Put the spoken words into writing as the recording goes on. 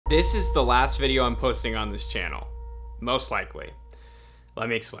This is the last video I'm posting on this channel. Most likely. Let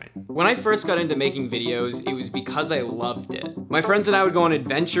me explain. When I first got into making videos, it was because I loved it. My friends and I would go on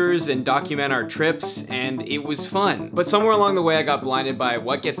adventures and document our trips, and it was fun. But somewhere along the way, I got blinded by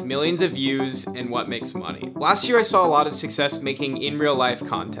what gets millions of views and what makes money. Last year, I saw a lot of success making in real life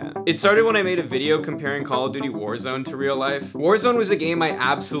content. It started when I made a video comparing Call of Duty Warzone to real life. Warzone was a game I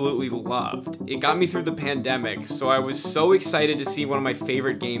absolutely loved. It got me through the pandemic, so I was so excited to see one of my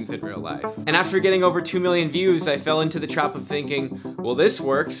favorite games in real life. And after getting over 2 million views, I fell into the trap of thinking, well, this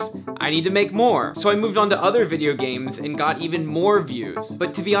works, I need to make more. So I moved on to other video games and got even more views.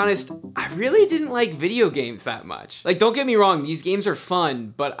 But to be honest, I really didn't like video games that much. Like, don't get me wrong, these games are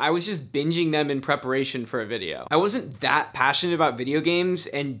fun, but I was just binging them in preparation for a video. I wasn't that passionate about video games,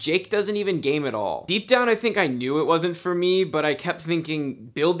 and Jake doesn't even game at all. Deep down, I think I knew it wasn't for me, but I kept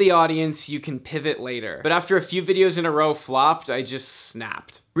thinking, build the audience, you can pivot later. But after a few videos in a row flopped, I just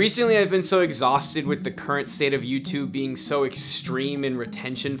snapped. Recently, I've been so exhausted with the current state of YouTube being so extreme and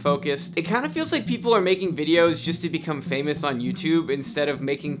retention focused. It kind of feels like people are making videos just to become famous on YouTube instead of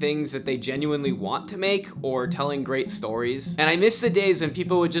making things that they genuinely want to make or telling great stories. And I miss the days when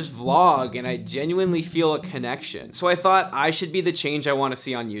people would just vlog and I genuinely feel a connection. So I thought I should be the change I want to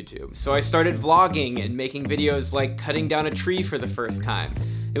see on YouTube. So I started vlogging and making videos like cutting down a tree for the first time.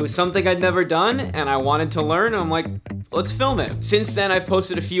 It was something I'd never done and I wanted to learn. I'm like, let's film it. Since then, I've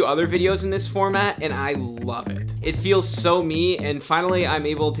posted a few other videos in this format and I love it. It feels so me, and finally I'm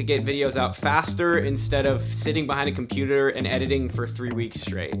able to get videos out faster instead of sitting behind a computer and editing for 3 weeks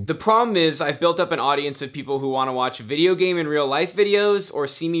straight. The problem is I've built up an audience of people who want to watch video game in real life videos or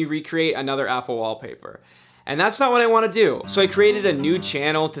see me recreate another Apple wallpaper. And that's not what I want to do. So I created a new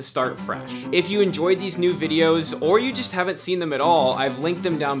channel to start fresh. If you enjoyed these new videos, or you just haven't seen them at all, I've linked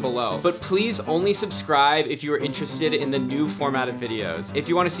them down below. But please only subscribe if you are interested in the new format of videos. If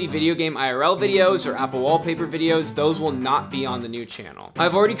you want to see video game IRL videos or Apple wallpaper videos, those will not be on the new channel.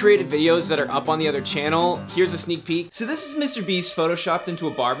 I've already created videos that are up on the other channel. Here's a sneak peek. So this is Mr. Beast photoshopped into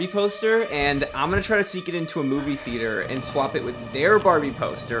a Barbie poster, and I'm gonna try to sneak it into a movie theater and swap it with their Barbie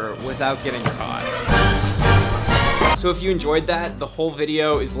poster without getting caught. So if you enjoyed that, the whole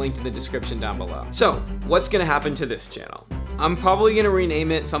video is linked in the description down below. So what's gonna happen to this channel? I'm probably gonna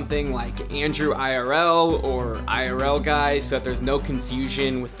rename it something like Andrew IRL or IRL Guy so that there's no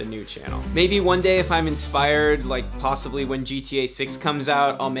confusion with the new channel. Maybe one day if I'm inspired, like possibly when GTA 6 comes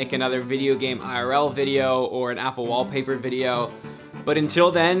out, I'll make another video game IRL video or an Apple wallpaper video. But until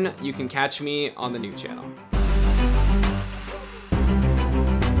then, you can catch me on the new channel.